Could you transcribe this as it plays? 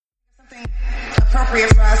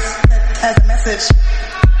appropriate for us that has a message.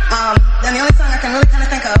 And the only song I can really kind of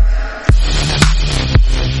think of.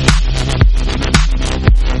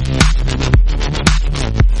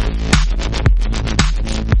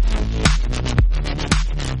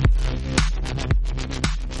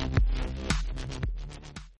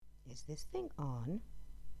 Is this thing on?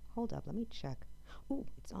 Hold up, let me check. Ooh,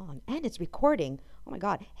 it's on and it's recording. Oh my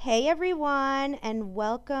God. Hey everyone, and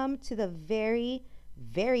welcome to the very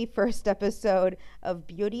first episode of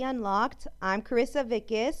Beauty Unlocked. I'm Carissa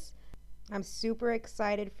Vickis. I'm super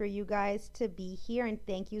excited for you guys to be here, and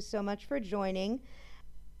thank you so much for joining.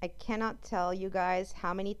 I cannot tell you guys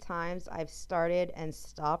how many times I've started and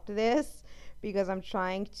stopped this because I'm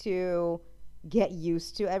trying to get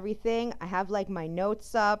used to everything. I have like my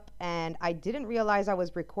notes up and I didn't realize I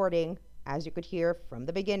was recording, as you could hear from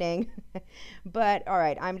the beginning. But all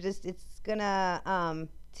right, it's gonna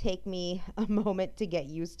take me a moment to get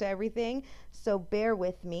used to everything, so bear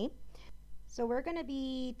with me. So we're going to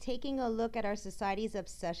be taking a look at our society's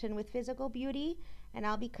obsession with physical beauty, and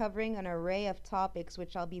I'll be covering an array of topics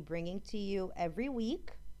which I'll be bringing to you every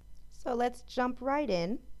week. So let's jump right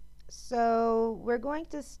in. So we're going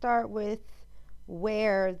to start with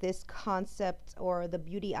where this concept or the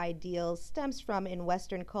beauty ideal stems from in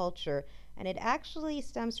Western culture, and it actually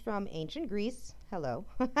stems from ancient Greece. Hello.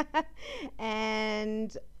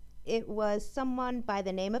 And it was someone by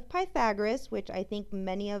the name of Pythagoras, which I think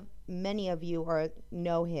many of you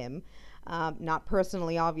know him, not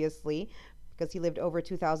personally, obviously, because he lived over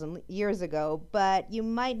 2,000 years ago, but you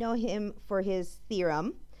might know him for his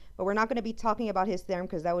theorem. But we're not going to be talking about his theorem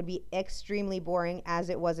because that would be extremely boring, as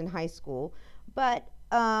it was in high school. But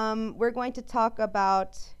we're going to talk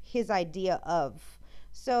about his idea of.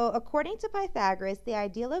 So according to Pythagoras, the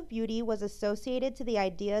ideal of beauty was associated to the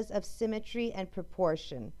ideas of symmetry and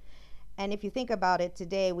proportion. And if you think about it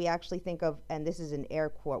today, we actually think of, and this is in air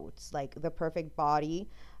quotes, like the perfect body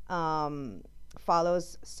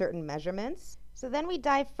follows certain measurements. So then we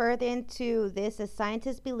dive further into this, as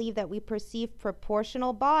scientists believe that we perceive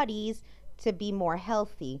proportional bodies to be more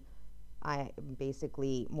healthy,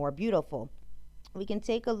 basically more beautiful. We can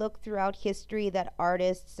take a look throughout history that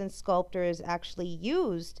artists and sculptors actually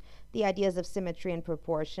used the ideas of symmetry and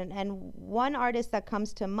proportion. And one artist that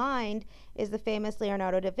comes to mind is the famous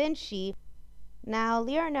Leonardo da Vinci. Now,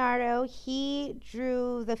 Leonardo, he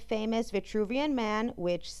drew the famous Vitruvian Man,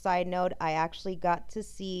 which, side note, I actually got to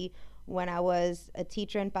see when I was a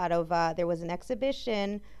teacher in Padova. There was an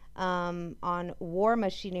exhibition on war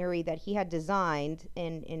machinery that he had designed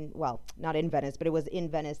well, not in Venice, but it was in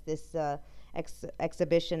Venice, this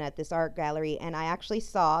exhibition at this art gallery, and I actually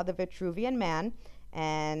saw the Vitruvian Man,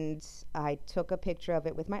 and I took a picture of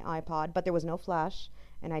it with my iPod, but there was no flash,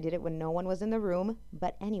 and I did it when no one was in the room.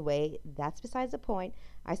 But anyway, that's besides the point.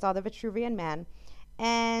 I saw the Vitruvian Man,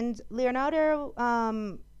 and Leonardo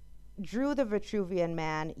drew the Vitruvian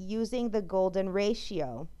Man using the golden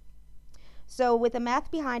ratio. So with the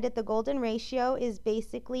math behind it, the golden ratio is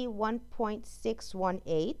basically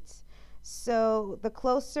 1.618. So the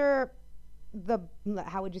closer the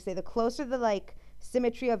like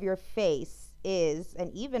symmetry of your face is,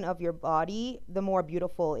 and even of your body, the more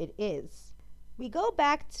beautiful it is. We go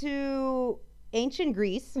back to ancient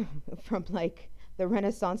Greece from like the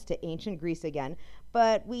Renaissance to ancient Greece again,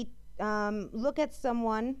 but we look at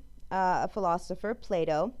someone, a philosopher,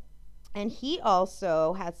 Plato, and he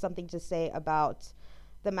also had something to say about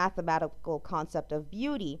the mathematical concept of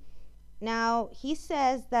beauty. Now, he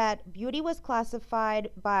says that beauty was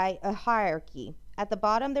classified by a hierarchy. At the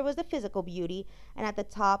bottom, there was the physical beauty, and at the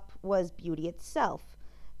top was beauty itself.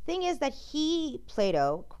 Thing is that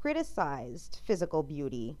Plato, criticized physical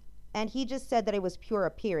beauty, and he just said that it was pure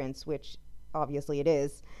appearance, which obviously it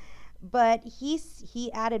is. But he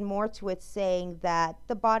added more to it, saying that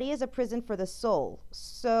the body is a prison for the soul.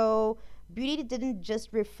 So beauty didn't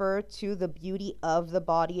just refer to the beauty of the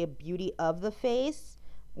body, a beauty of the face,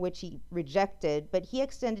 which he rejected, but he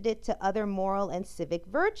extended it to other moral and civic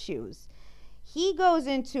virtues. He goes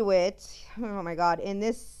into it, oh my God, in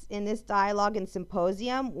this dialogue and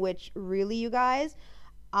symposium, which really, you guys,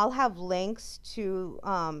 I'll have links to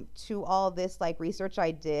all this like research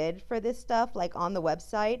I did for this stuff, like on the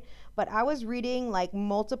website. But I was reading like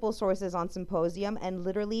multiple sources on Symposium, and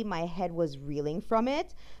literally my head was reeling from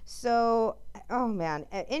it. So, oh man,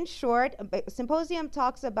 in short, Symposium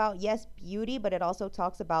talks about, yes, beauty, but it also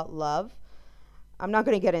talks about love. I'm not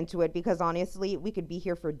going to get into it because honestly, we could be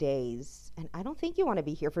here for days, and I don't think you want to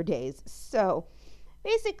be here for days. So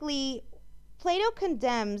basically, Plato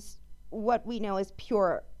condemns what we know as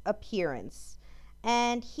pure appearance,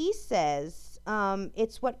 and he says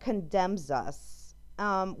it's what condemns us.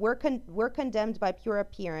 we're condemned by pure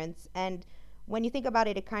appearance, and when you think about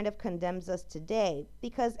it, it kind of condemns us today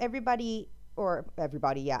because everyone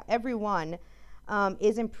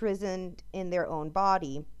is imprisoned in their own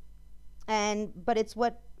body, but it's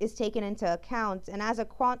what is taken into account, and as a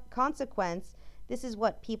consequence, this is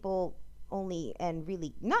what people only, and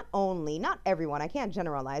really not everyone, I can't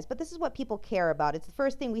generalize, but this is what people care about. It's the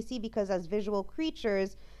first thing we see because as visual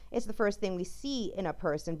creatures, it's the first thing we see in a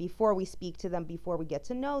person before we speak to them, before we get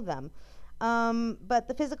to know them. But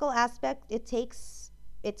the physical aspect, it takes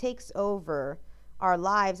over our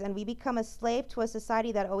lives, and we become a slave to a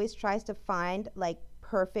society that always tries to find like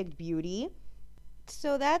perfect beauty.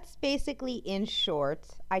 So that's basically, in short.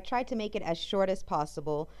 I tried to make it as short as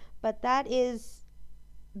possible, but that is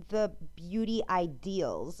the beauty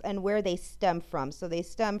ideals and where they stem from. So they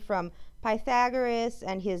stem from Pythagoras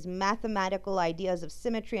and his mathematical ideas of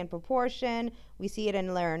symmetry and proportion. We see it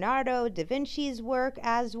in Leonardo da Vinci's work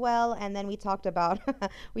as well. And then we talked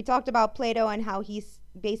about Plato and how he's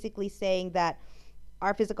basically saying that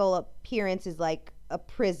our physical appearance is like a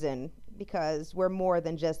prison because we're more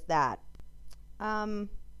than just that.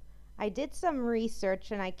 I did some research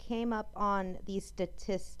and I came up on these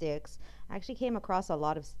statistics. I actually came across a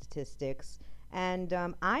lot of statistics, and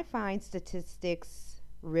I find statistics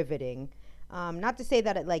riveting. Not to say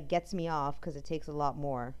that it like gets me off, because it takes a lot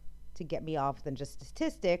more to get me off than just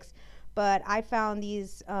statistics, but I found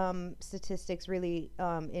these statistics really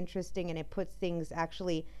interesting, and it puts things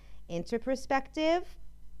actually into perspective.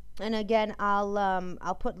 And again,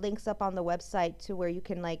 I'll put links up on the website to where you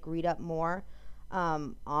can like read up more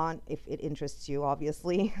on, if it interests you,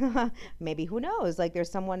 obviously. Maybe, who knows, like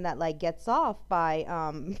there's someone that like gets off by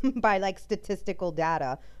by like statistical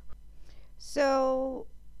data. So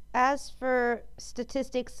as for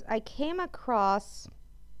statistics, I came across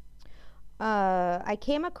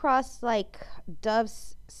like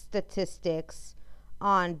Dove's statistics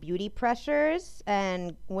on beauty pressures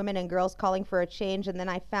and women and girls calling for a change, and then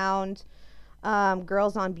I found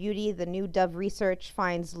Girls on Beauty. The new Dove research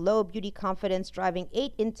finds low beauty confidence driving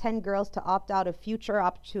 8 in 10 girls to opt out of future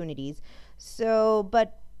opportunities. So,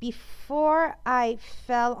 but before I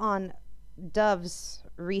fell on Dove's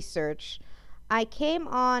research, I came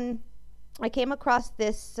across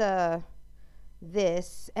this, and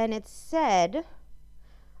it said,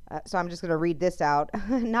 so I'm just going to read this out,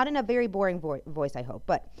 not in a very boring voice, I hope,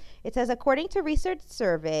 but it says, according to research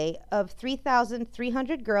survey of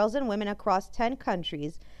 3,300 girls and women across 10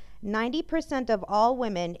 countries, 90% of all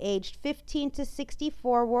women aged 15 to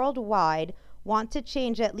 64 worldwide want to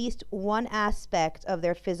change at least one aspect of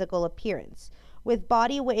their physical appearance, with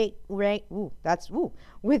body weight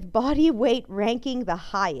with body weight ranking the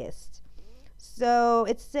highest. So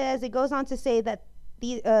it goes on to say that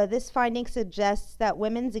this finding suggests that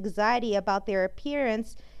women's anxiety about their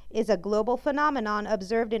appearance is a global phenomenon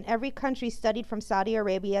observed in every country studied, from Saudi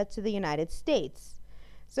Arabia to the United States.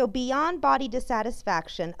 So beyond body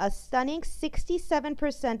dissatisfaction, a stunning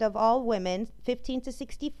 67% of all women 15 to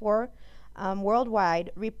 64 worldwide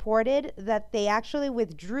reported that they actually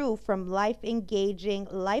withdrew from life-engaging,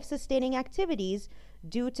 life-sustaining activities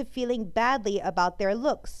due to feeling badly about their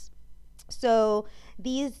looks. So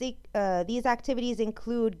these activities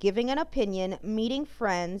include giving an opinion, meeting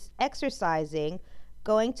friends, exercising,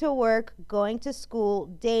 going to work, going to school,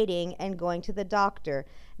 dating, and going to the doctor.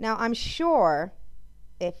 Now, I'm sure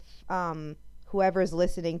if whoever's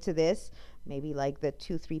listening to this, maybe like the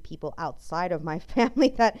 2-3 people outside of my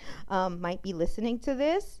family that might be listening to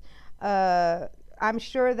this, I'm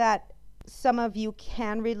sure that some of you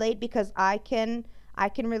can relate, because I can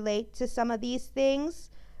relate to some of these things.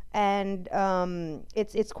 And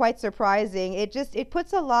it's quite surprising. It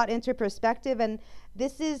puts a lot into perspective, and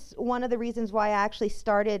this is one of the reasons why I actually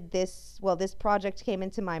started this. Well, this project came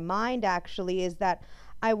into my mind actually, is that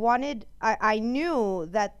I knew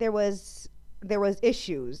that there was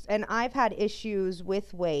issues, and I've had issues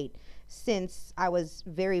with weight since I was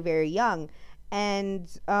very, very young, and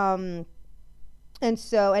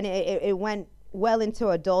it went well into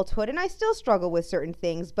adulthood, and I still struggle with certain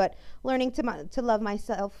things, but learning to love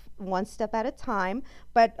myself one step at a time.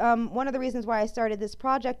 But one of the reasons why I started this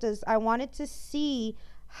project is I wanted to see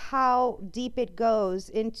how deep it goes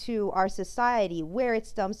into our society, where it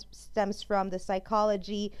stems from, the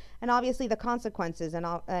psychology, and obviously the consequences. And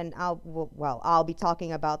I'll be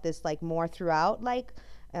talking about this like more throughout, like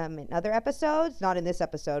in other episodes, not in this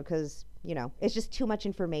episode, because it's just too much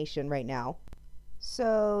information right now.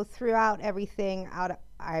 So throughout everything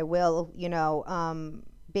I will,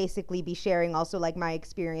 basically be sharing also like my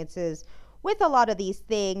experiences with a lot of these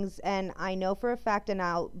things. And I know for a fact, and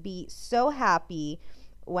I'll be so happy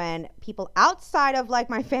when people outside of like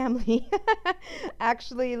my family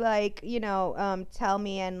actually like, tell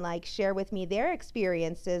me and like share with me their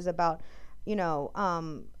experiences about,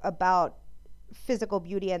 about physical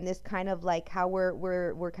beauty and this kind of like how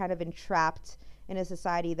we're kind of entrapped in a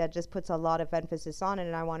society that just puts a lot of emphasis on it.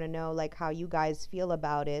 And I want to know like how you guys feel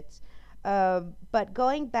about it. But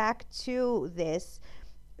going back to this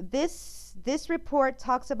report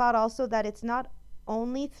talks about also that it's not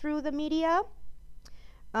only through the media,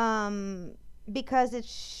 because it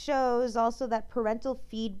shows also that parental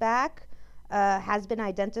feedback has been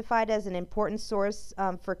identified as an important source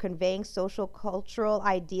for conveying social cultural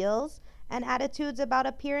ideals and attitudes about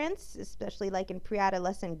appearance, especially like in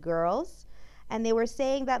pre-adolescent girls. And they were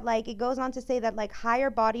saying that like it goes on to say that like higher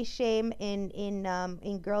body shame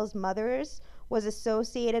in girls' mothers was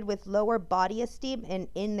associated with lower body esteem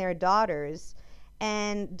in their daughters,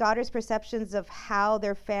 and daughters' perceptions of how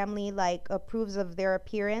their family like approves of their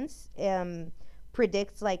appearance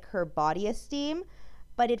predicts like her body esteem.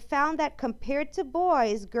 But it found that compared to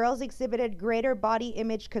boys, girls exhibited greater body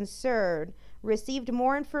image concern, received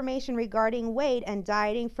more information regarding weight and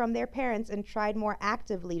dieting from their parents, and tried more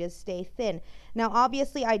actively to stay thin. Now,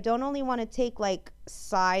 obviously, I don't only want to take like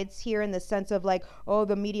sides here in the sense of like, oh,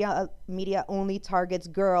 the media only targets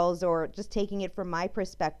girls, or just taking it from my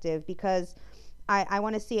perspective, because I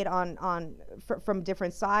want to see it from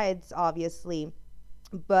different sides, obviously.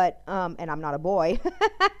 But and I'm not a boy,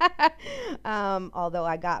 although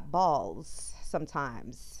I got balls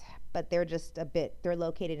sometimes, but they're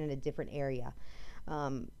located in a different area,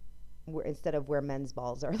 instead of where men's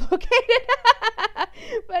balls are located.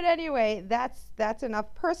 But anyway, that's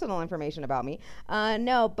enough personal information about me.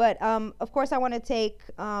 No, but of course I want to take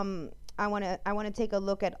take a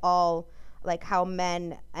look at all like how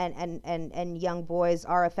men and young boys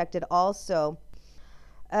are affected also.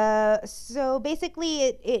 So basically,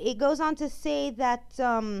 it goes on to say that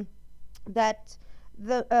that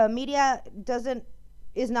the media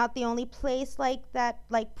is not the only place like that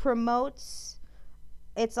like promotes.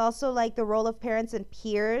 It's also like the role of parents and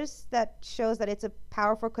peers that shows that it's a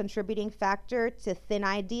powerful contributing factor to thin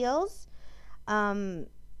ideals, and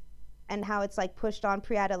how it's like pushed on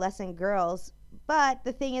pre-adolescent girls. But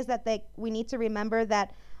the thing is that we need to remember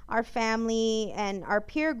that our family and our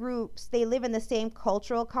peer groups, they live in the same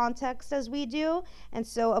cultural context as we do. And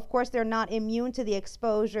so, of course, they're not immune to the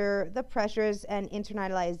exposure, the pressures, and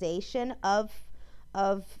internalization of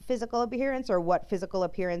physical appearance, or what physical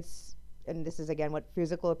appearance, and this is, again, what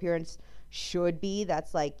physical appearance should be.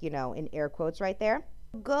 That's like, in air quotes right there.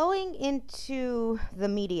 Going into the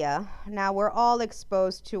media, now we're all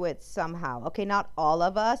exposed to it somehow. Okay, not all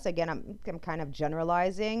of us. Again, I'm kind of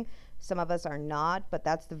generalizing. Some of us are not, but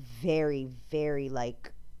that's the very, very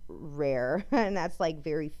like rare, and that's like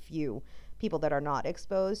very few people that are not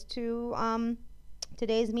exposed to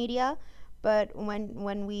today's media. But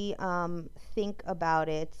when we think about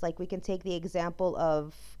it, like we can take the example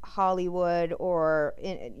of Hollywood, or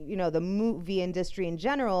the movie industry in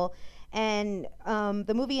general, and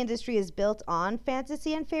the movie industry is built on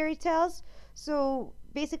fantasy and fairy tales. So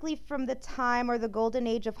basically, from the time or the golden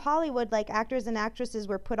age of Hollywood, like actors and actresses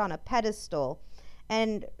were put on a pedestal,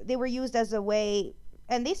 and they were used as a way,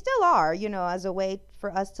 and they still are, as a way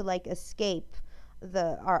for us to like escape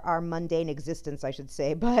our mundane existence, I should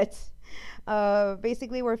say. But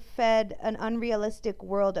basically, we're fed an unrealistic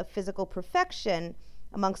world of physical perfection,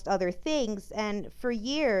 amongst other things. And for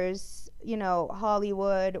years,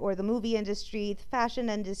 Hollywood or the movie industry, the fashion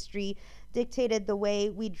industry, dictated the way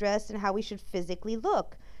we dress and how we should physically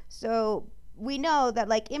look. So we know that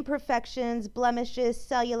like imperfections, blemishes,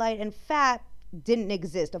 cellulite, and fat didn't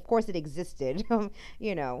exist. Of course it existed.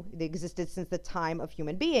 It existed since the time of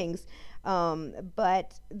human beings.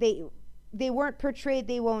 But they weren't portrayed,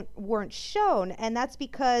 they weren't shown. And that's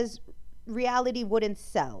because reality wouldn't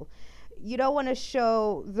sell. You don't want to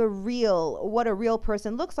show what a real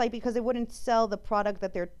person looks like, because it wouldn't sell the product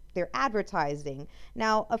that they're advertising.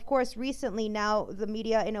 Now, of course, recently now the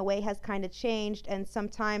media in a way has kind of changed, and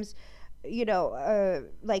sometimes,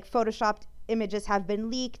 like photoshopped images have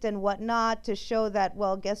been leaked and whatnot to show that,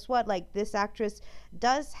 well, guess what? Like this actress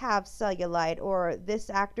does have cellulite, or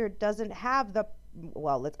this actor doesn't have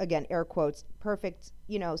let's again, air quotes, perfect,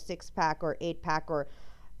 6-pack or 8-pack, or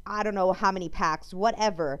I don't know how many packs,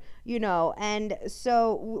 whatever, and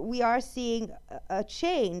so we are seeing a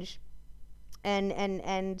change,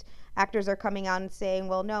 and actors are coming out and saying,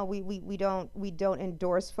 well, no, we don't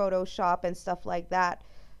endorse Photoshop and stuff like that,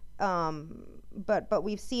 but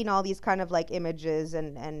we've seen all these kind of like images,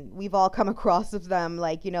 and we've all come across of them,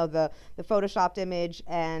 like the photoshopped image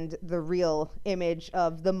and the real image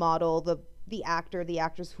of the model, the the actor, the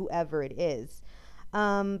actress, whoever it is.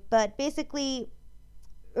 But basically,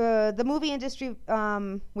 the movie industry,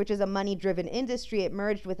 which is a money-driven industry, it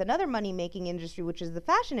merged with another money-making industry, which is the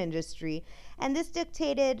fashion industry, and this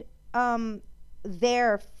dictated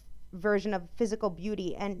their version of physical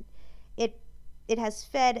beauty, and it has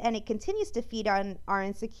fed and it continues to feed on our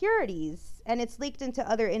insecurities, and it's leaked into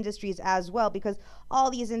other industries as well because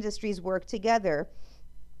all these industries work together.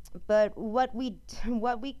 But what we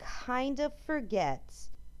kind of forget,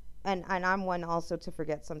 and I'm one also to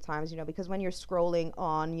forget sometimes, because when you're scrolling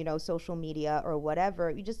on, social media or whatever,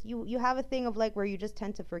 you have a thing of like where you just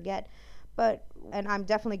tend to forget. And I'm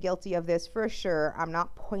definitely guilty of this for sure. I'm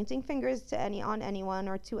not pointing fingers to anyone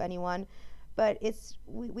or to anyone, but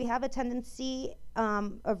we have a tendency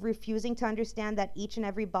of refusing to understand that each and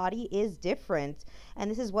every body is different,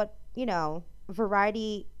 and this is what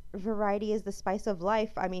variety is the spice of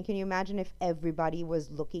life. I mean, can you imagine if everybody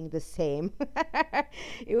was looking the same?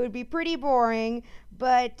 It would be pretty boring.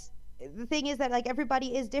 But the thing is that like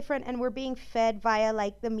everybody is different, and we're being fed via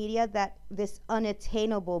like the media that this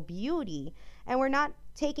unattainable beauty, and we're not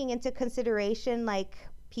taking into consideration like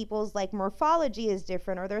people's like morphology is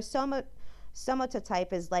different, or their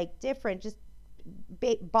somatotype is like different, just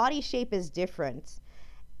body shape is different.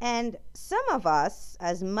 And some of us,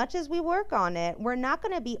 as much as we work on it, we're not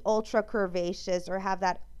going to be ultra curvaceous or have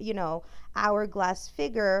that, hourglass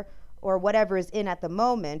figure or whatever is in at the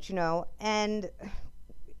moment, and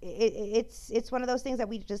it's one of those things that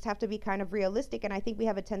we just have to be kind of realistic. And I think we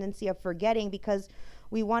have a tendency of forgetting because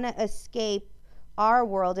we want to escape our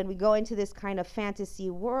world and we go into this kind of fantasy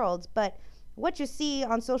world. But what you see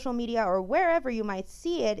on social media or wherever you might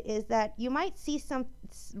see it is that you might see some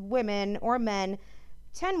women or men,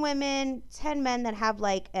 10 women, 10 men that have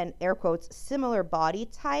like, an air quotes, similar body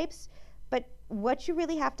types. But what you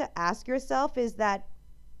really have to ask yourself is that,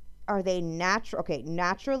 are they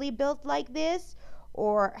naturally built like this,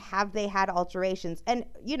 or have they had alterations? And,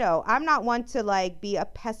 I'm not one to like be a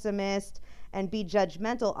pessimist and be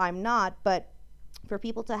judgmental. I'm not. But for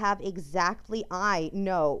people to have exactly, I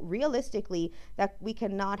know realistically that we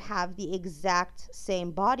cannot have the exact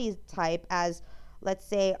same body type as, let's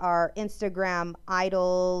say, our Instagram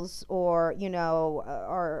idols or,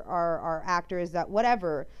 our actors that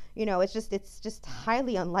whatever, it's just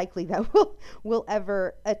highly unlikely that we'll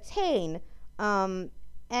ever attain.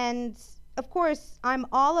 And of course, I'm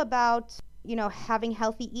all about, having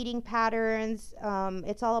healthy eating patterns.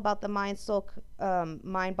 It's all about the mind,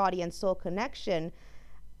 body, and soul connection.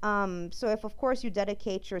 So if, of course, you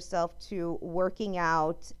dedicate yourself to working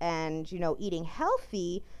out and, eating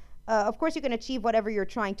healthy, of course, you can achieve whatever you're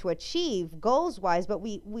trying to achieve goals-wise, but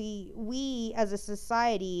we as a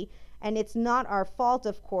society, and it's not our fault,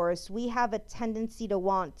 of course, we have a tendency to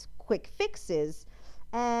want quick fixes.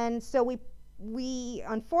 And so we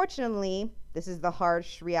unfortunately, this is the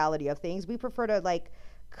harsh reality of things, we prefer to like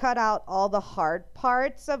cut out all the hard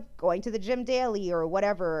parts of going to the gym daily or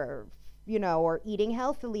whatever, or eating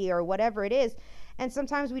healthily or whatever it is. And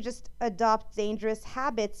sometimes we just adopt dangerous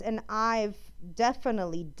habits, and I've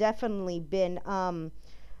definitely been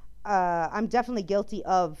I'm definitely guilty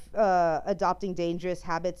of adopting dangerous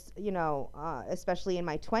habits, especially in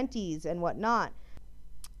my 20s and whatnot.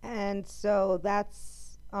 And so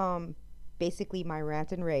that's basically my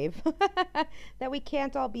rant and rave that we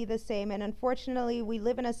can't all be the same. And unfortunately, we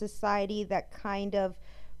live in a society that kind of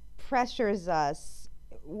pressures us,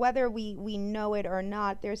 whether we know it or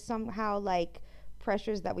not. There's somehow like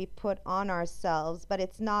pressures that we put on ourselves, but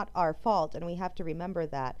it's not our fault, and we have to remember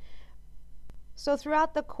that. So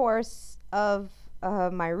throughout the course of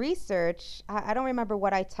my research, I don't remember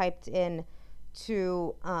what I typed in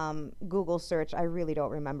to Google search. I really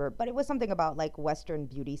don't remember, but it was something about like Western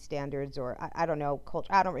beauty standards, or I don't know,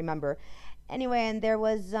 culture. I don't remember. Anyway, and there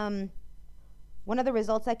was one of the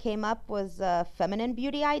results that came up was a feminine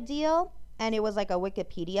beauty ideal, and it was like a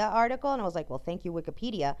Wikipedia article, and I was like, well, thank you,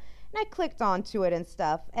 Wikipedia. And I clicked onto it and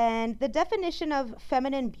stuff, and the definition of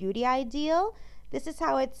feminine beauty ideal, this is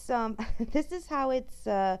how it's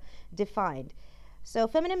defined. So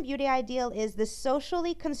feminine beauty ideal is the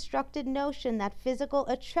socially constructed notion that physical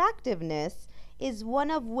attractiveness is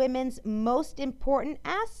one of women's most important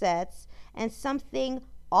assets and something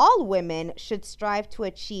all women should strive to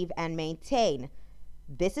achieve and maintain.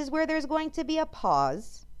 This is where there's going to be a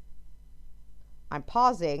pause. I'm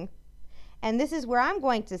pausing. And this is where I'm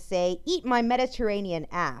going to say, eat my Mediterranean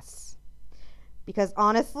ass. Because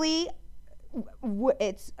honestly,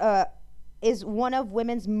 it's is one of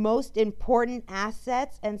women's most important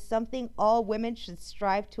assets and something all women should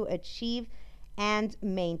strive to achieve and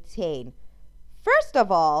maintain. First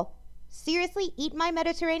of all, Seriously, eat my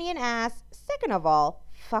Mediterranean ass. Second of all,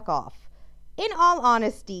 fuck off. In all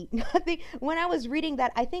honesty, nothing. When I was reading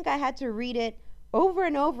that, I think I had to read it over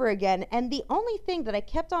and over again. And the only thing that I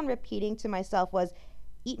kept on repeating to myself was,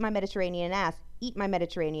 eat my Mediterranean ass, eat my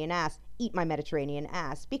Mediterranean ass, eat my Mediterranean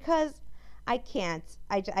ass. Because I can't.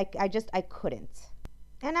 I couldn't.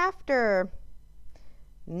 And after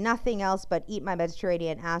nothing else but eat my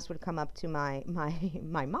Mediterranean ass would come up to my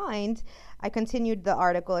mind, I continued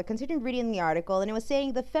reading the article, and it was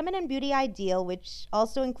saying the feminine beauty ideal, which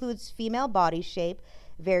also includes female body shape,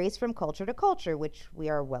 varies from culture to culture, which we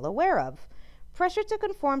are well aware of. Pressure to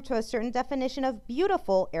conform to a certain definition of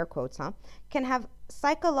beautiful, air quotes, can have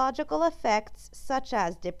psychological effects such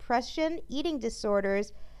as depression, eating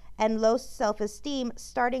disorders, and low self-esteem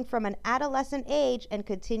starting from an adolescent age and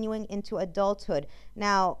continuing into adulthood.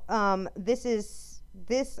 Now, this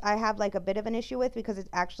I have like a bit of an issue with because it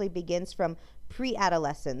actually begins from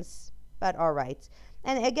pre-adolescence, but all right.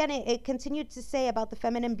 And again, it continued to say about the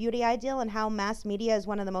feminine beauty ideal and how mass media is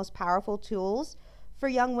one of the most powerful tools for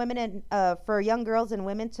young women and for young girls and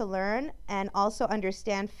women to learn and also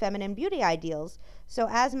understand feminine beauty ideals. So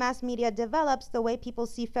as mass media develops, the way people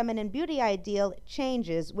see feminine beauty ideal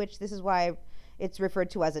changes, which this is why it's referred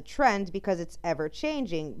to as a trend, because it's ever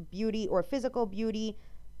changing. Beauty or physical beauty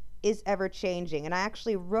is ever changing. And I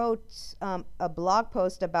actually wrote a blog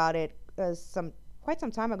post about it quite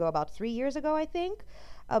some time ago, about 3 years ago, I think,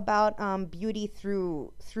 about beauty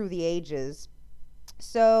through the ages.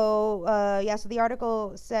 So so the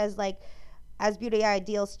article says, like, as beauty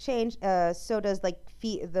ideals change, so does like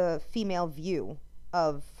the female view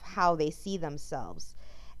of how they see themselves.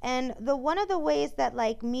 And one of the ways that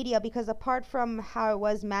like media, because apart from how it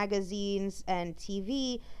was magazines and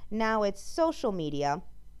TV, now it's social media.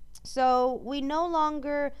 So we no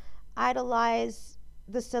longer idolize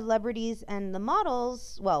the celebrities and the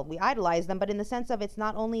models. Well, we idolize them, but in the sense of it's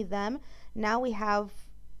not only them. Now we have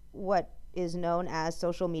what is known as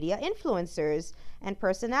social media influencers and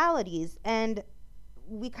personalities, and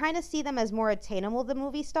we kind of see them as more attainable than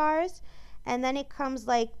movie stars. And then it comes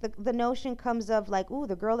like the notion comes of like, ooh,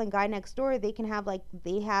 the girl and guy next door, they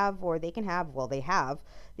have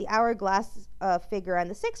the hourglass figure and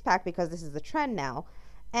the six-pack because this is the trend now.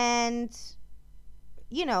 And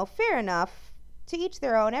fair enough, to each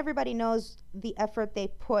their own. Everybody knows the effort they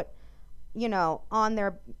put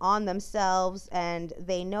on themselves, and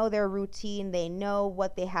they know their routine, they know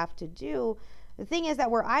what they have to do. The thing is that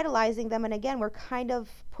we're idolizing them, and again, we're kind of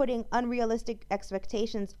putting unrealistic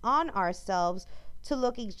expectations on ourselves to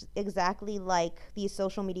look exactly like these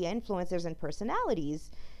social media influencers and personalities.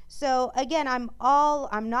 So again, I'm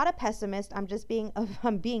not a pessimist.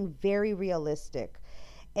 I'm being very realistic.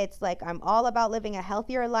 It's like I'm all about living a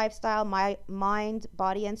healthier lifestyle, my mind,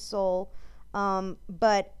 body, and soul.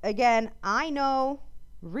 But again, I know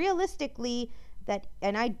realistically that,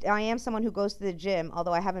 and I am someone who goes to the gym,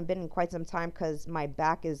 although I haven't been in quite some time because my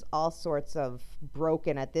back is all sorts of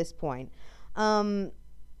broken at this point.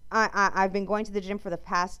 I've been going to the gym for the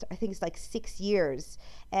past, I think it's like 6 years,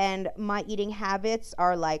 and my eating habits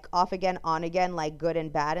are like off again, on again, like good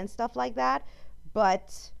and bad and stuff like that.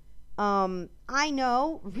 But I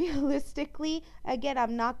know realistically, again,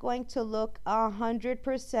 I'm not going to look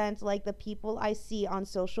 100% like the people I see on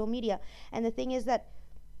social media. And the thing is that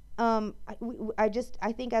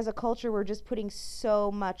I think as a culture, we're just putting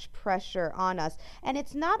so much pressure on us. And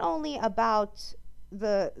it's not only about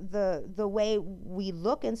the way we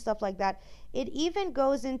look and stuff like that. It even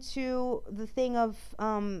goes into the thing of,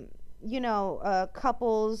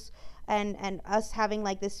 couples and us having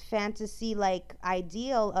like this fantasy like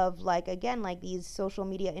ideal of like, again, like these social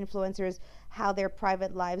media influencers, how their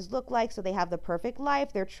private lives look like. So they have the perfect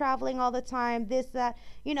life, they're traveling all the time, this, that,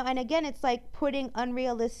 and again, it's like putting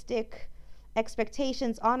unrealistic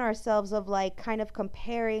expectations on ourselves of like kind of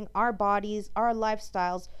comparing our bodies, our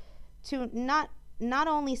lifestyles to not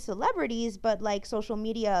only celebrities, but like social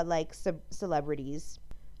media like celebrities.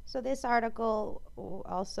 So this article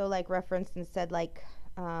also like referenced and said like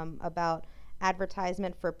about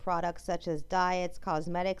advertisement for products such as diets,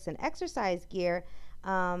 cosmetics, and exercise gear.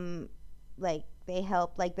 Like they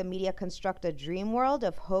help like the media construct a dream world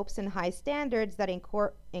of hopes and high standards that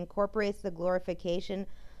incorporates the glorification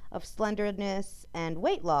of slenderness and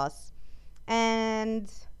weight loss.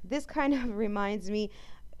 And this kind of reminds me,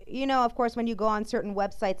 of course, when you go on certain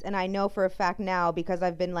websites, and I know for a fact now because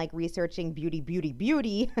I've been like researching beauty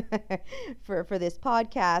for this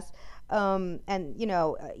podcast. And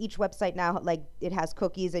each website now, like, it has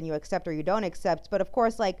cookies and you accept or you don't accept. But of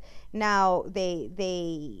course, like now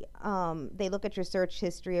they look at your search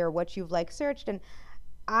history or what you've like searched, and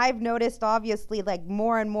I've noticed obviously like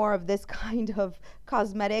more and more of this kind of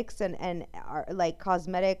cosmetics and like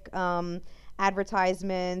cosmetic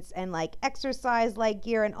advertisements and like exercise like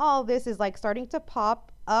gear and all this is like starting to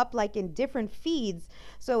pop up like in different feeds.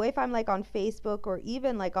 So if I'm like on Facebook or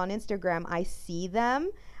even like on Instagram, I see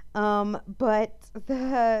them. But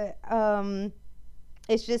the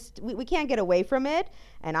it's just we can't get away from it,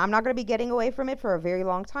 and I'm not going to be getting away from it for a very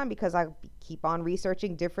long time because I keep on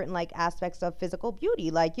researching different like aspects of physical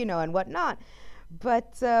beauty, like, you know, and whatnot.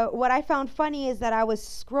 But what I found funny is that I was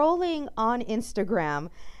scrolling on Instagram,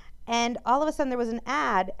 and all of a sudden there was an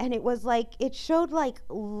ad, and it was like it showed like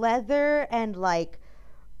leather and like,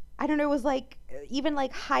 I don't know, it was like even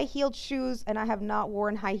like high heeled shoes, and I have not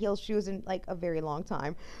worn high heeled shoes in like a very long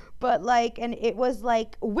time. But like, and it was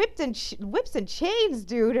like whips and chains,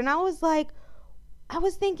 dude. And I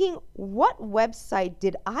was thinking, what website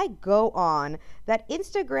did I go on that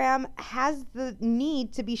Instagram has the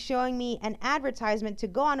need to be showing me an advertisement to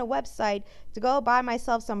go on a website to go buy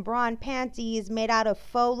myself some bra and panties made out of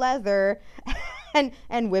faux leather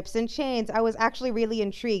and whips and chains? I was actually really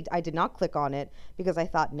intrigued. I did not click on it because I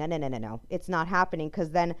thought, no, it's not happening,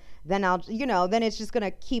 because then I'll, you know, then it's just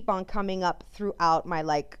gonna keep on coming up throughout my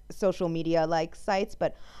like social media like sites.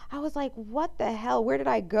 But I was like, what the hell? Where did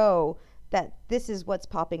I go that this is what's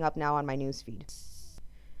popping up now on my newsfeed?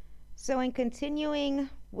 So in continuing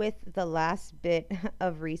with the last bit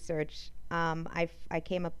of research, I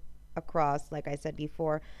came across, like I said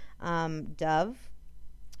before, Dove,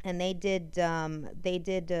 and they did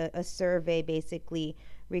a survey basically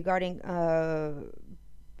regarding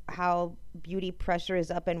how beauty pressure is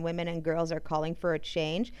up and women and girls are calling for a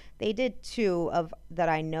change. They did two of that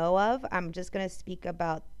I know of. I'm just gonna speak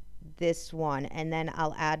about this one, and then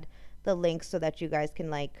I'll add the link so that you guys can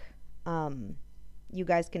like you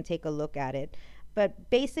guys can take a look at it. But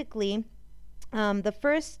basically, the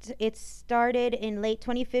first, it started in late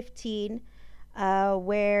 2015,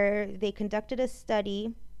 where they conducted a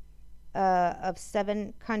study of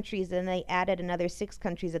 7 countries, and they added another 6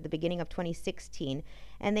 countries at the beginning of 2016,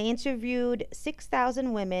 and they interviewed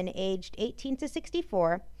 6,000 women aged 18 to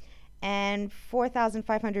 64 and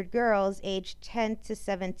 4,500 girls aged 10 to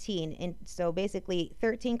 17. And so basically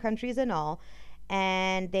 13 countries in all.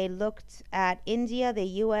 And they looked at India, the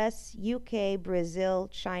US, UK, Brazil,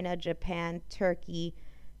 China, Japan, Turkey,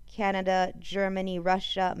 Canada, Germany,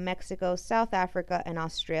 Russia, Mexico, South Africa, and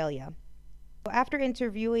Australia. After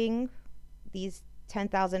interviewing these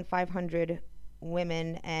 10,500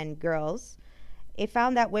 women and girls, it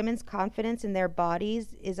found that women's confidence in their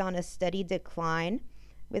bodies is on a steady decline,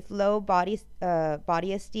 with low body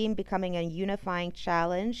esteem becoming a unifying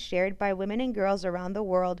challenge shared by women and girls around the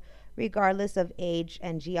world, regardless of age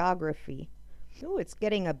and geography. Ooh, it's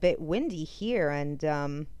getting a bit windy here, and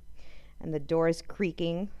the door's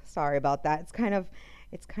creaking. Sorry about that.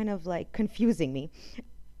 It's kind of like confusing me.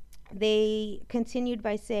 They continued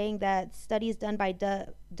by saying that studies done by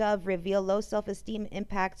Dove reveal low self-esteem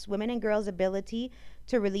impacts women and girls' ability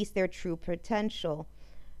to release their true potential.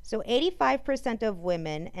 So 85% of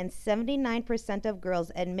women and 79% of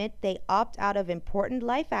girls admit they opt out of important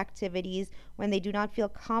life activities when they do not feel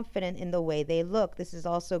confident in the way they look. This is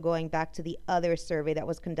also going back to the other survey that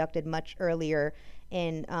was conducted much earlier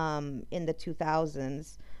in the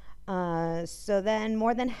 2000s. So then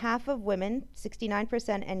more than half of women,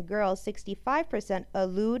 69%, and girls, 65%,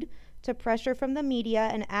 allude to pressure from the media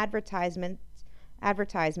and advertisements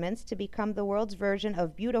to become the world's version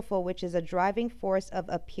of beautiful, which is a driving force of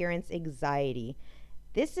appearance anxiety.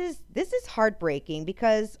 This is heartbreaking,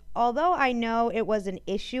 because although I know it was an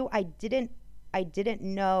issue, I didn't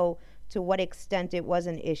know to what extent it was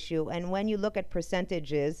an issue. And when you look at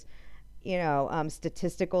percentages, you know,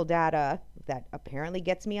 statistical data that apparently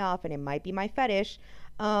gets me off, and it might be my fetish.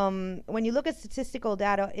 When you look at statistical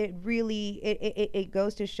data, it really it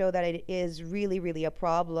goes to show that it is really, really a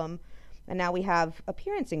problem. And now we have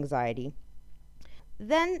appearance anxiety.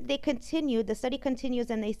 Then the study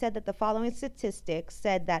continues, and they said that the following statistics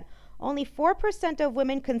said that only 4% of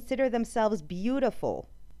women consider themselves beautiful.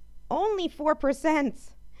 Only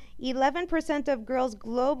 4%. 11% of girls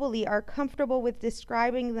globally are comfortable with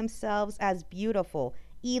describing themselves as beautiful.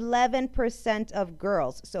 11% of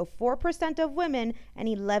girls. So 4% of women and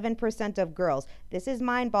 11% of girls. This is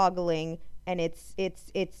mind-boggling, and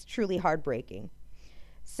it's truly heartbreaking.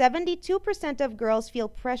 72% of girls feel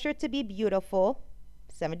pressure to be beautiful.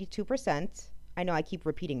 72%. I know I keep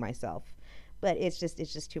repeating myself, but it's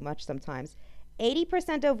just too much sometimes.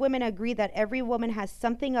 80% of women agree that every woman has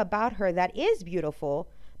something about her that is beautiful,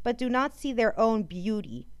 but do not see their own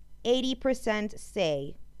beauty. 80%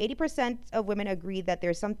 say 80% of women agree that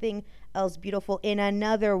there's something else beautiful in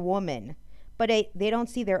another woman, but they don't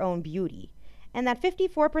see their own beauty. And that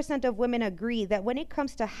 54% of women agree that when it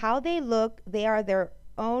comes to how they look, they are their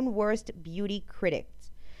own worst beauty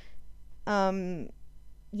critics.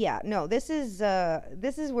 Yeah, no, this is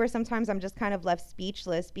where sometimes I'm just kind of left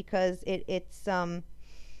speechless, because it's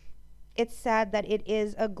sad that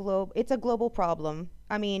it's a global problem.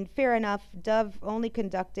 I mean, fair enough. Dove only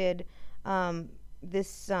conducted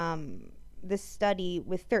this study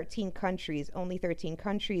with 13 countries, only 13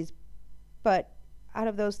 countries, but out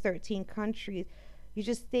of those 13 countries, you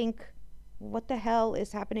just think, what the hell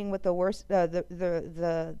is happening with the rest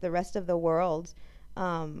of the world?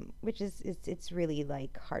 Which is it's really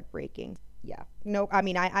like heartbreaking. Yeah. No, I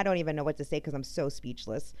mean, I don't even know what to say because I'm so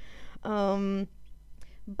speechless. But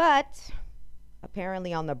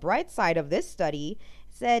apparently, on the bright side of this study,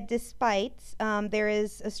 said despite there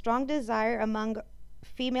is a strong desire among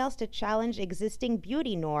females to challenge existing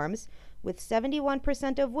beauty norms, with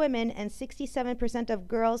 71% of women and 67% of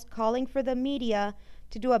girls calling for the media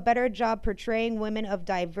to do a better job portraying women of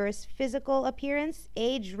diverse physical appearance,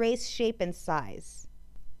 age, race, shape, and size.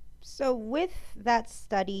 So, with that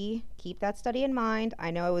study, keep that study in mind.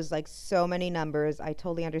 I know it was like so many numbers. I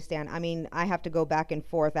totally understand. I mean, I have to go back and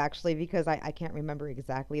forth actually, because I can't remember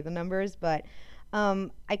exactly the numbers, but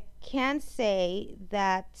I can say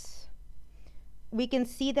that we can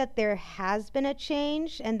see that there has been a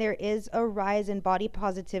change and there is a rise in body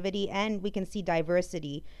positivity, and we can see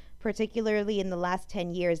diversity, particularly in the last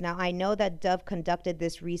 10 years. Now, I know that Dove conducted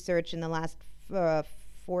this research in the last 4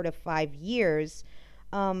 to 5 years,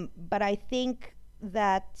 but I think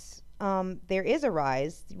that there is a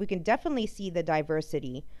rise. We can definitely see the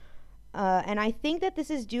diversity. And I think that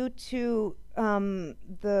this is due to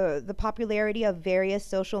the popularity of various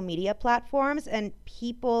social media platforms, and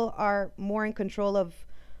people are more in control of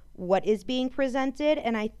what is being presented.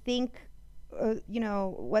 And I think,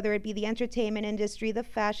 whether it be the entertainment industry, the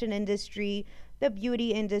fashion industry, the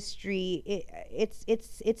beauty industry,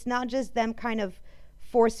 it's not just them kind of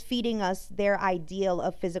force feeding us their ideal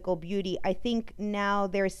of physical beauty. I think now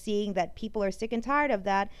they're seeing that people are sick and tired of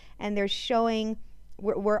that, and they're showing.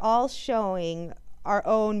 We're all showing our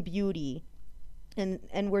own beauty,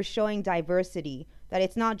 and we're showing diversity, that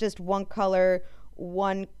it's not just one color,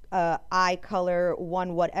 one eye color,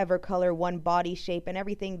 one whatever color, one body shape and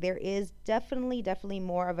everything. There is definitely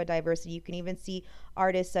more of a diversity. You can even see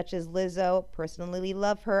artists such as Lizzo. Personally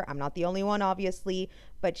love her. I'm not the only one, obviously,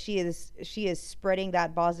 but she is spreading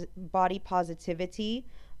that body positivity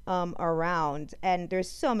around. And there's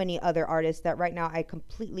so many other artists that right now I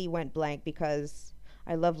completely went blank, because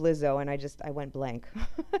I love Lizzo and I went blank.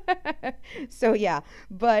 So yeah,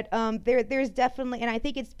 but there's definitely, and I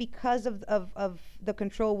think it's because of the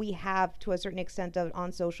control we have to a certain extent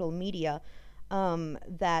on social media,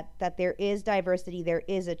 that there is diversity, there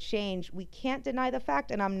is a change. We can't deny the fact,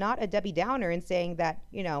 and I'm not a Debbie Downer in saying that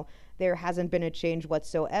there hasn't been a change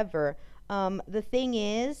whatsoever. The thing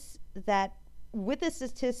is that with the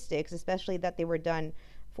statistics, especially that they were done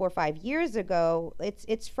 4 or 5 years ago,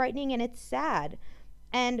 it's frightening and it's sad.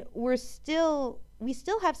 And we still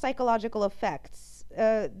have psychological effects.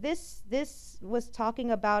 This was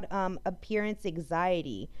talking about appearance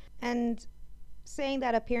anxiety, and saying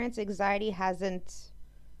that appearance anxiety hasn't.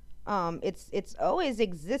 It's always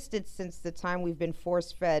existed since the time we've been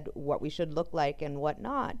force fed what we should look like and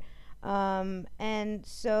whatnot. And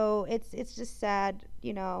so it's just sad,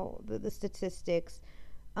 the statistics.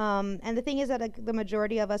 And the thing is that the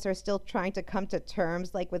majority of us are still trying to come to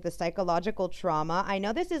terms with the psychological trauma. I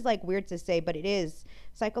know this is weird to say, but it is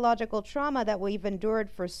psychological trauma that we've endured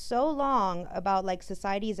for so long about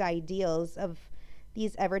society's ideals of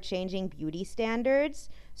these ever-changing beauty standards.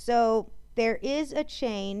 So there is a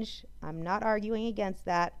change. I'm not arguing against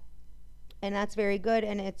that. And that's very good.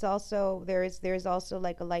 And it's also, there's also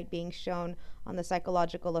a light being shown on the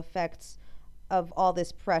psychological effects of all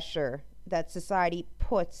this pressure that society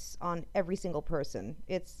puts on every single person.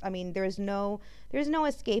 There's no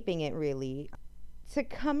escaping it, really. To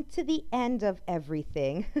come to the end of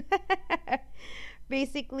everything,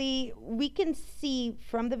 basically, we can see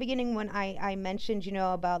from the beginning when I mentioned,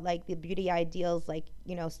 about the beauty ideals,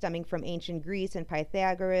 stemming from ancient Greece and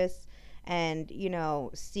Pythagoras, and,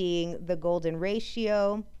 seeing the golden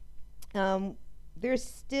ratio. There's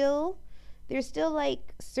still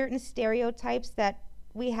certain stereotypes that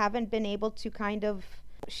we haven't been able to kind of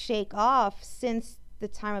shake off since the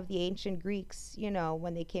time of the ancient Greeks,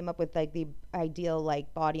 when they came up with the ideal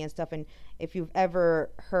body and stuff. And if you've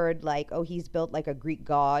ever heard oh, he's built like a Greek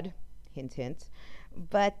god, hint hint,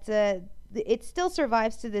 but it still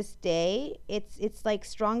survives to this day. It's like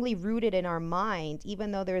strongly rooted in our mind,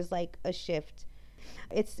 even though there's like a shift.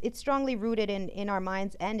 It's strongly rooted in our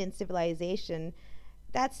minds and in civilization.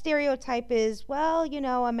 That stereotype is, well,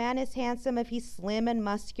 a man is handsome if he's slim and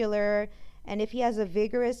muscular, and if he has a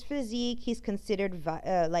vigorous physique, he's considered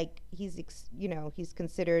he's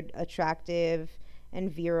considered attractive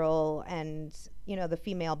and virile, and the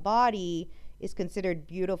female body is considered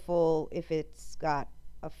beautiful if it's got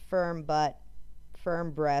a firm butt,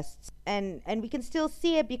 firm breasts, and we can still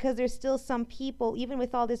see it because there's still some people, even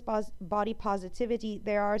with all this body positivity,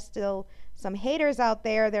 there are still some haters out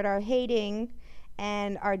there that are hating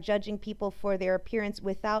and are judging people for their appearance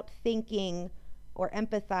without thinking or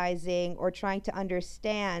empathizing or trying to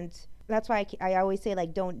understand. That's why I always say,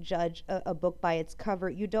 like, don't judge a book by its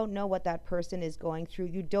cover. You don't know what that person is going through.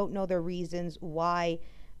 You don't know the reasons why,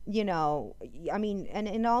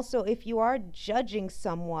 and also, if you are judging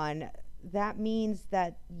someone, that means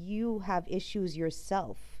that you have issues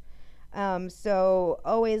yourself. So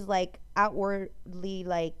always like outwardly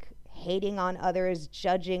like hating on others,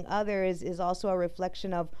 judging others is also a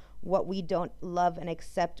reflection of what we don't love and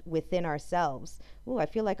accept within ourselves. Ooh, I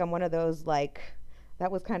feel like I'm one of those, like, that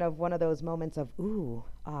was kind of one of those moments of ooh,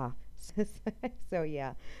 ah. So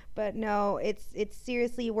yeah, but no, it's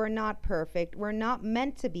seriously, we're not perfect. We're not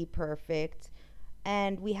meant to be perfect,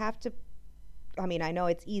 and we have to. I mean, I know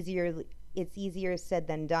it's easier said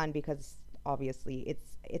than done, because obviously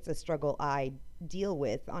it's a struggle I deal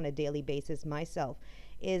with on a daily basis myself.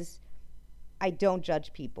 Is I don't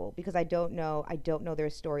judge people because I don't know their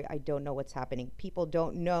story. I don't know what's happening. People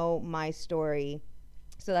don't know my story,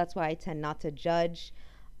 so that's why I tend not to judge.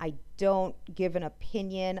 I don't give an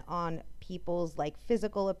opinion on people's like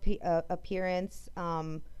physical appearance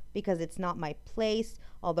because it's not my place,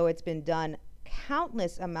 although it's been done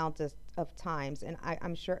countless amounts of times, and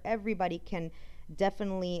I'm sure everybody can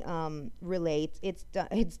definitely relate. It's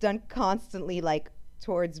done constantly, like,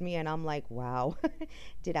 towards me, and I'm like, wow.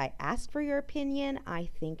 Did I ask for your opinion? I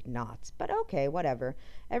think not, but okay, whatever.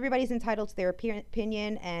 Everybody's entitled to their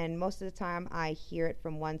opinion, and most of the time I hear it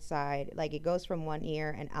from one side, like it goes from one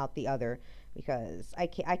ear and out the other, because I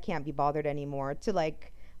can't be bothered anymore to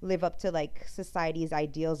like live up to like society's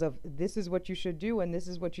ideals of this is what you should do and this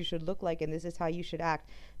is what you should look like and this is how you should act.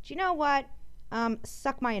 Do you know what?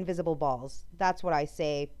 Suck my invisible balls. That's what I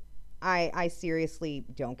say. I seriously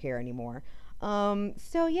don't care anymore.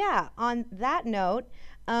 So yeah, on that note,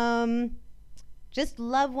 just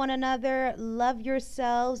love one another, love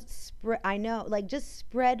yourselves. Just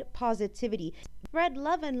spread positivity, spread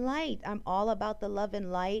love and light. I'm all about the love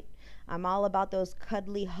and light. I'm all about those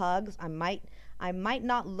cuddly hugs. I might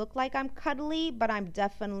not look like I'm cuddly, but I'm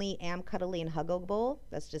definitely am cuddly and huggable.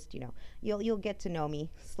 That's just, you'll get to know me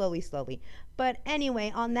slowly. But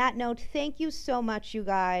anyway, on that note, thank you so much, you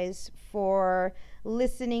guys, for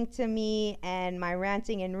listening to me and my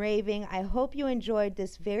ranting and raving. I hope you enjoyed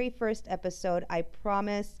this very first episode. I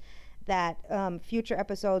promise that future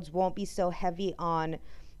episodes won't be so heavy on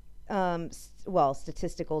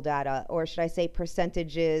statistical data, or should I say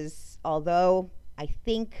percentages, although I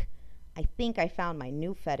think I found my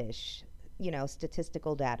new fetish,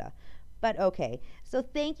 statistical data. But okay, so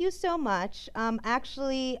thank you so much.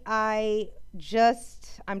 Actually, I'm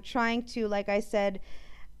trying to, like I said,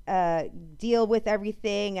 deal with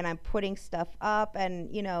everything, and I'm putting stuff up and,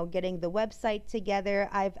 getting the website together.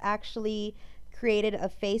 I've actually created a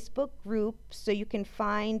Facebook group, so you can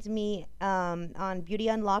find me on Beauty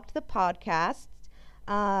Unlocked, the podcast.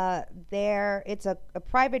 It's a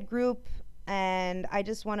private group, and I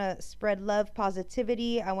just want to spread love,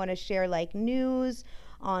 positivity. I want to share like news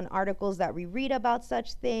on articles that we read about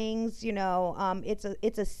such things.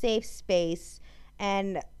 It's a safe space,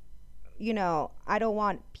 and I don't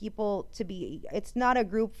want people to be, it's not a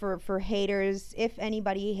group for haters. If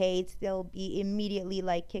anybody hates, they'll be immediately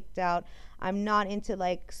like kicked out. I'm not into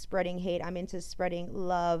like spreading hate. I'm into spreading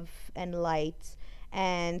love and light.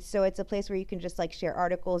 And so it's a place where you can just like share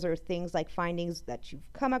articles or things like findings that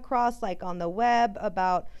you've come across like on the web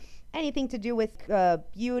about anything to do with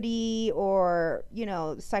beauty or,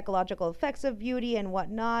 psychological effects of beauty and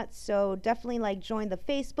whatnot. So definitely like join the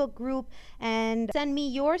Facebook group and send me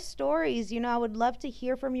your stories. I would love to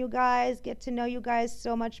hear from you guys, get to know you guys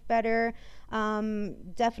so much better.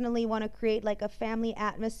 Definitely want to create like a family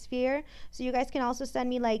atmosphere. So you guys can also send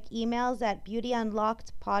me like emails at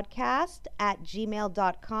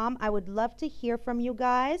beautyunlockedpodcast@gmail.com. I would love to hear from you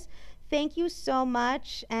guys. Thank you so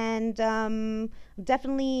much, and you'll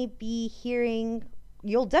definitely be hearing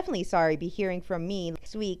from me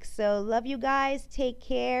next week. So love you guys, take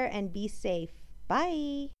care, and be safe.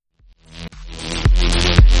 Bye.